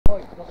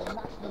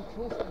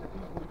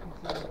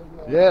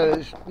Yeah,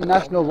 it's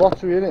national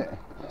lottery, isn't it?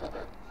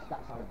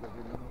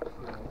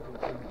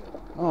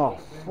 Oh,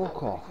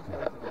 fuck off.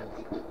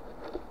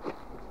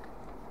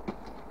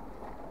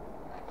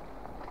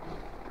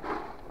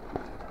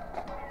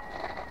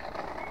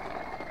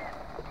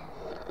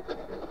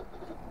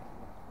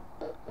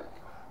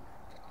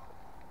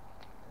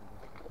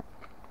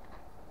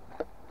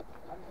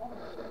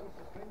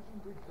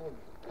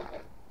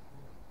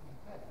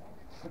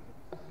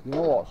 You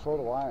know what, so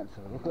do I.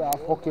 Look at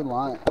that fucking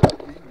light.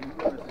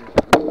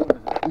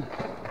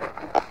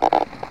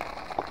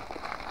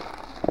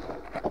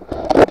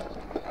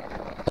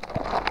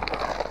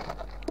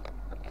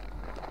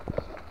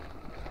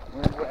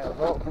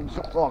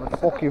 Oh, my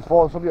fucking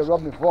phone. Somebody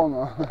robbed my phone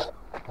though.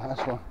 Nice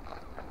one.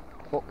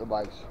 Fuck the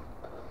bags.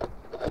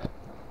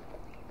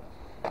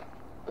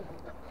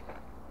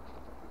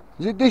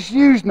 Is it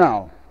disused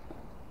now?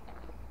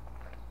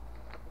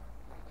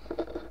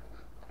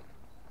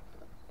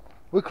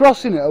 We're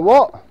crossing it or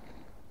what?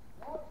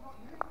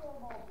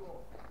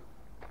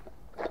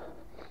 Look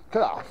at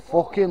that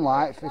fucking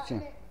light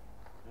fitting.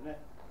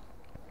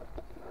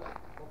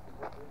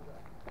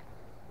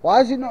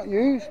 Why is it not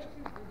used?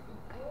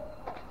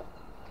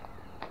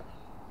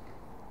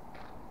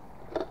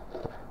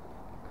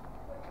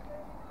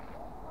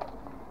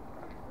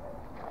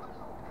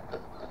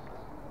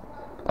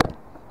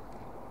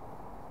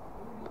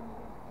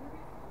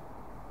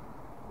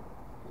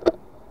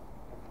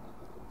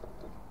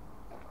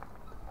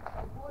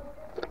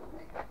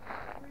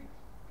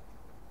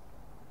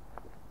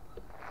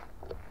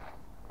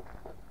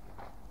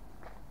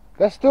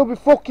 Let's still be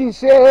fucking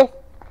safe.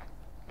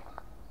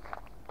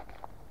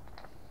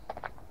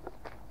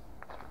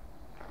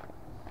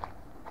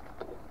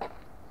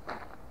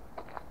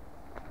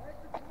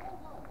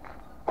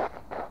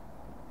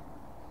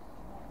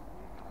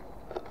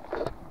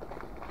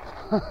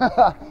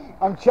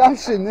 I'm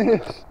chancing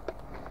this.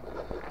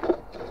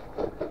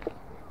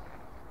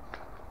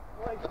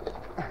 Like, if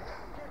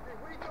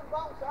we can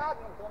bounce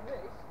arguments on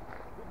this,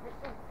 we'd be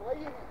still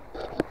playing it.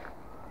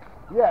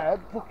 Yeah,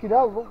 fucking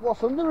hell, look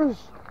what's under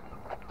us.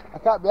 I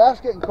can't be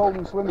arsed getting cold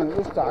and swimming at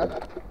this time. The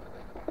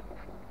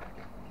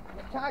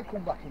tide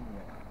come back in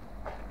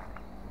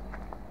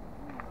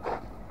here.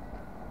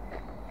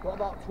 Got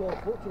about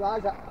 12 foot to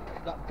rise.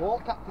 That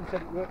boat captain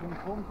said it worked in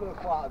fun for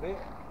quite a bit.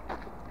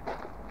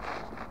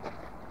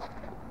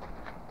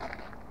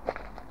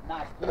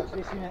 Nice bridge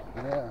this, isn't it?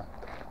 Yeah.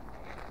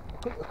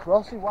 Look at the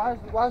crossing, why is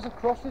there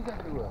crosses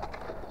everywhere?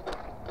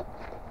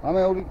 I'm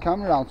holding the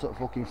camera down to the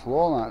fucking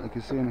floor like they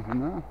can see anything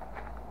there.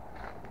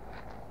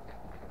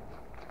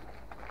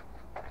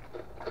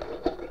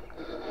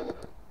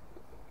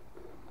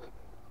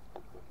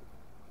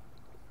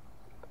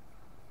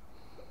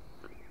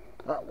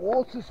 That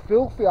water's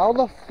filthy, how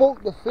the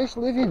fuck the fish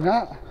live in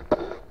that?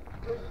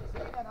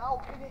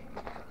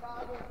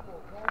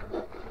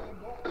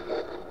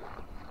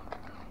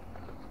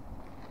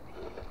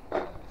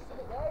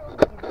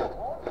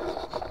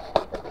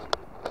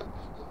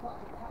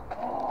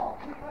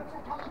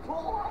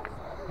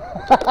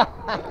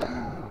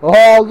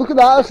 Oh, look at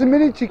that, that's a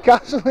miniature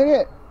castle, isn't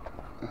it?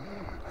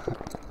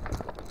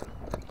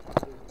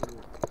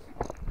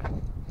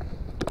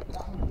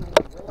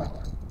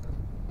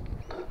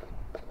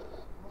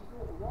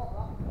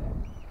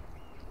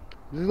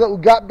 There's a little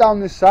gap down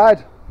this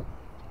side.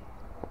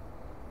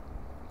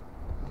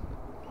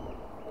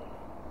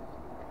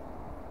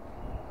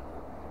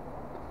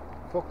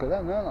 Fuck at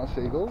them, they're not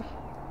seagulls.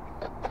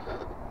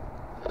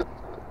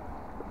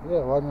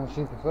 Yeah, why didn't I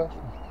see the first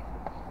one?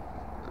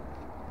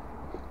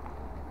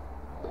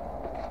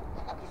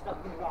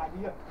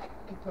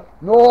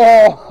 No!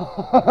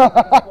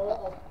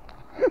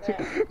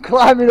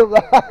 Climbing up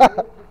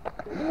there.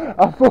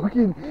 I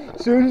fucking,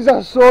 as soon as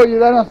I saw you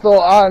then I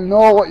thought, I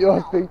know what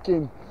you're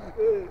thinking.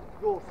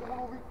 Yo,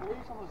 someone will be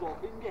police on us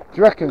up, didn't you? Do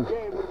you reckon?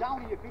 Yeah, we're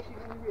down here fishing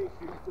anyway,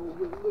 so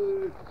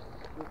we'll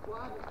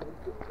climb it.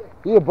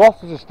 Yeah,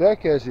 boss, there's a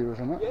staircase here,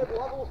 isn't it? Yeah,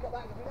 we'll have a look at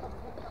that in a minute. I'm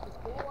looking at the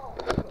school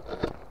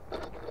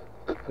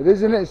out. It is,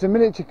 isn't it? It's a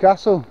miniature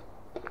castle.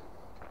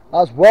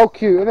 That's well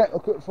cute, isn't it?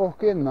 Look at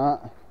fucking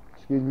that.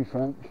 Excuse me,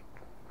 French.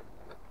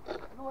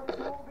 No, it's a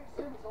little bit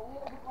sim, it's a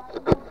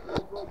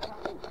little bit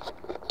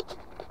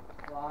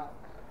like right.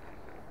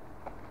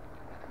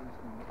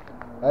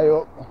 Hey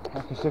up,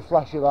 I can see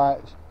flashy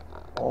lights.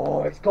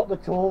 Oh, it's got the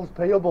tolls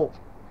payable.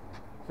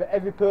 For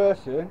every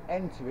person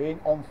entering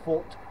on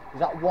foot, is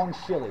that 1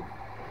 shilling?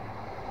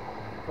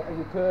 For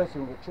every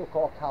person with a truck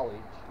or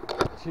carriage,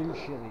 2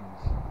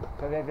 shillings.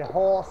 For every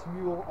horse,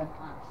 mule and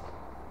ass,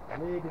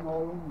 laden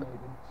or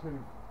unladen, 2.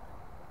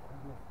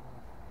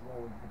 The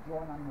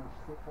drawn animal is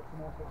 6. What's the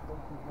most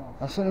expensive one?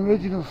 That's an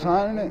original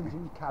sign, isn't it?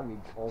 Engine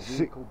carriage or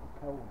vehicle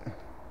propelled,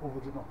 other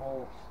than a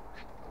horse.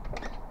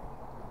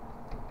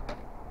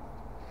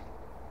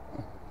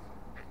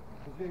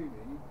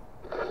 Presuming.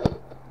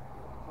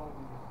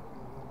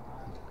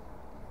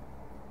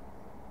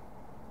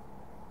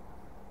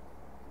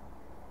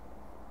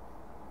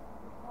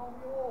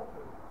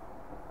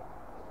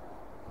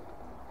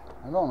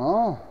 I don't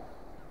know.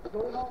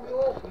 Going on the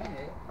open,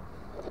 innit?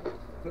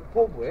 For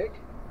public.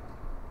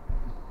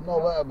 No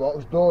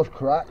letterbox, door's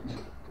cracked. So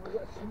we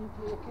got a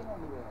sneaky look in on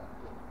the way.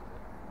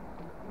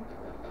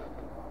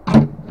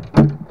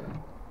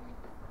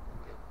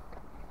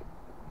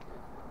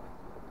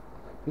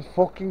 He's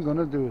fucking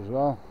gonna do as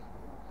well.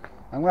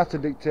 I'm gonna have to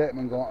dictate him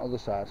and go on the other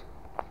side.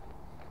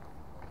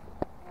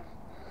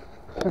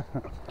 It's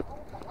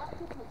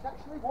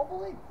actually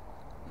wobbling.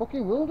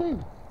 Fucking will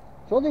do.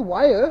 It's only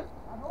wire.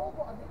 I know,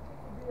 but I didn't think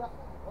it'd be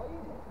actually playing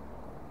it.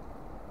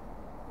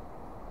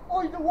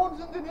 Oh, the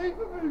ones underneath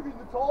are moving,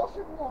 the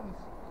torsion ones.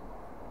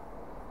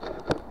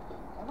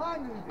 Am I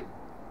moving?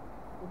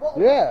 The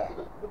bottom Yeah.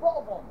 ones? The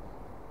bottom ones?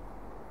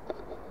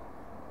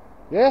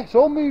 Yeah, it's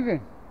all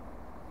moving.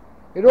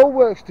 It all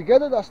works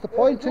together, that's the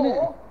point, isn't it?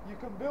 You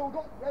can build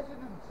up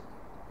resonance.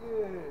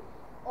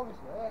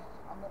 Obviously,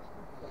 I'm not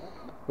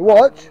stupid.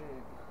 Watch.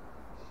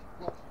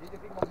 Watch, you did a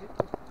thing on this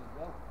as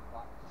well.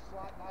 Like, just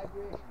slight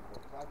vibration,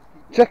 but try to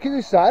keep Check it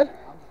this side.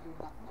 I'm just doing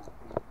that now.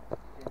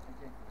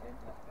 Gently.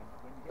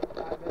 When you get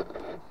the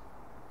vibration,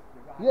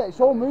 Yeah, it's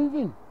all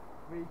moving.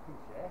 frequency,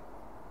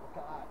 look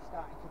at that,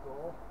 starting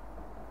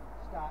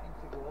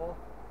to go.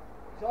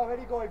 It's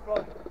already going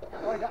from,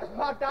 oh, that's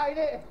mad, that, ain't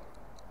it?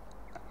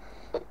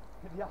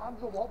 Your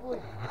hands are wobbling.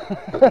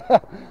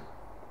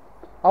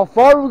 How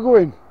far are we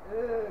going?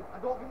 I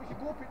don't think we should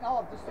go up it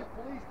now. I've just seen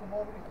police come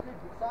over this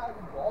bridge with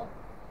sirens on,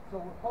 so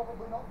we're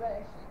probably not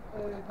best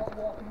not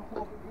walking up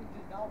over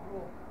bridges now, bro.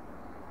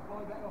 We're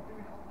probably better off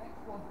doing it on the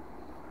next one.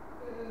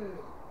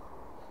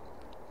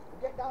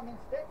 We'll get down in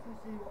steps and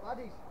see what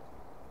that is.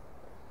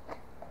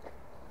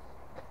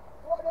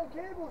 What are them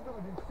cables that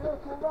we do?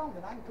 Circle round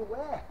and anchor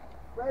where?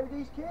 Where are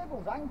these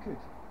cables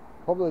anchored?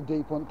 Probably a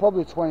deep one,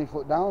 probably 20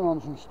 foot down on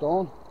some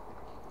stone.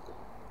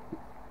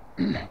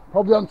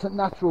 Probably on some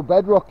natural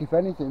bedrock, if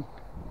anything.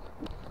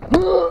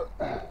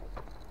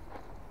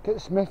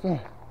 Get Smithy.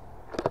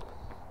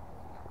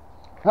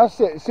 That's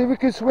it, see if we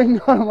can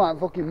swing on them like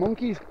fucking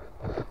monkeys.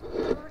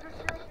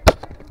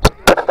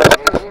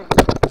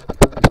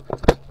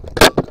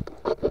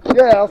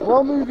 Yeah, that's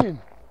well moving.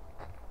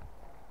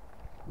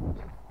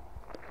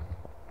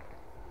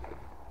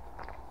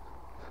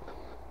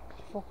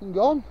 It's fucking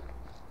gone.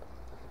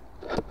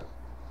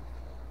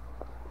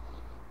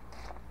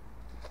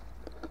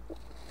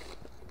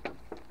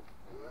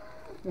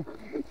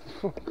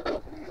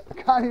 I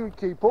can't even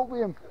keep up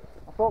with him.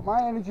 I thought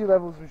my energy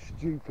levels were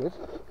stupid.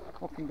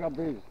 Fucking grab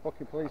these,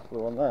 fucking police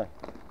flew on there.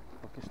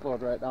 Fucking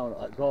slowed right down at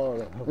that door.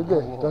 Did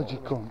they? Dodgy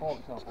cunt.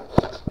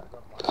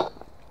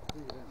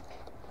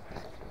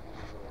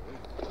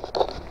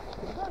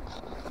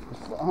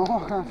 Oh,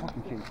 I can't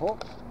fucking keep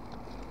up.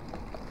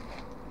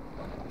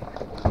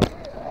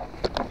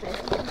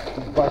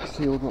 His bag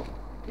sealed up.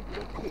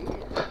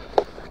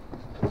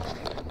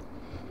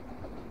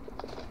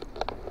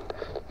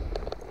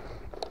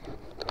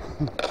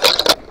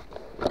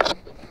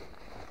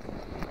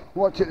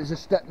 Watch it, there's a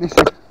step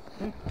missing.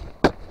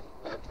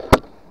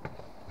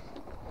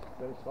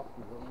 Very soft,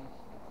 isn't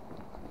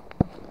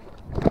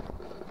it?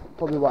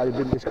 Probably why they've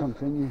been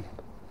discontinued.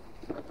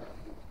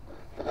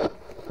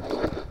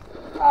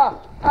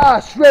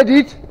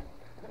 Shredded!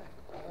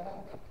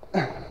 A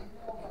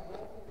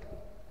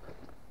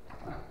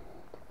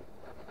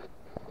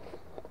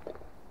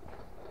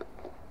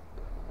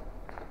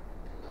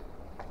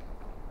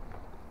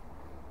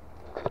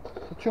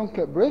chunk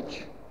at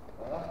bridge.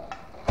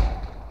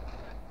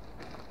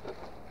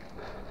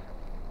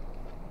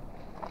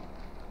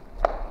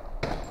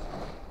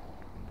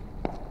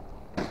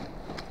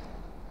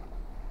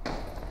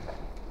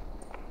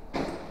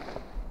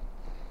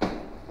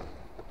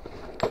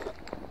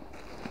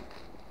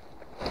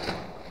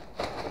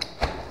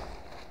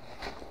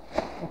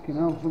 Fucking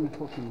hell, somebody's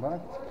fucking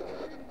bag.